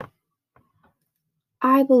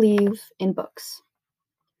I believe in books.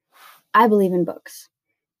 I believe in books.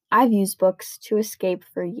 I've used books to escape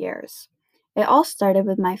for years. It all started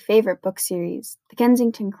with my favorite book series, The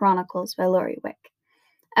Kensington Chronicles by Laurie Wick.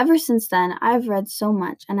 Ever since then, I've read so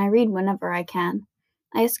much, and I read whenever I can.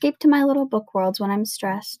 I escape to my little book worlds when I'm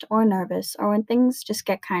stressed or nervous or when things just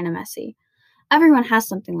get kind of messy. Everyone has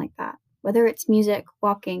something like that, whether it's music,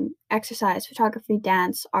 walking, exercise, photography,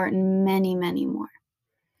 dance, art, and many, many more.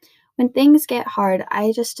 When things get hard,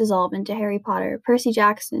 I just dissolve into Harry Potter, Percy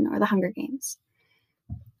Jackson, or The Hunger Games.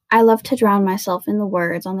 I love to drown myself in the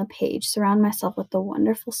words on the page, surround myself with the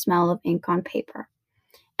wonderful smell of ink on paper.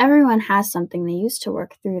 Everyone has something they use to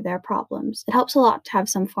work through their problems. It helps a lot to have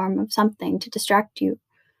some form of something to distract you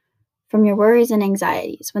from your worries and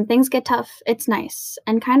anxieties. When things get tough, it's nice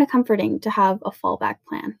and kind of comforting to have a fallback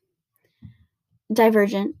plan.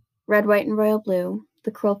 Divergent, Red, White, and Royal Blue, The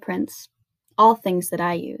Cruel Prince, all things that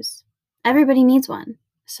I use. Everybody needs one.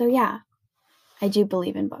 So yeah, I do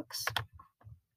believe in books.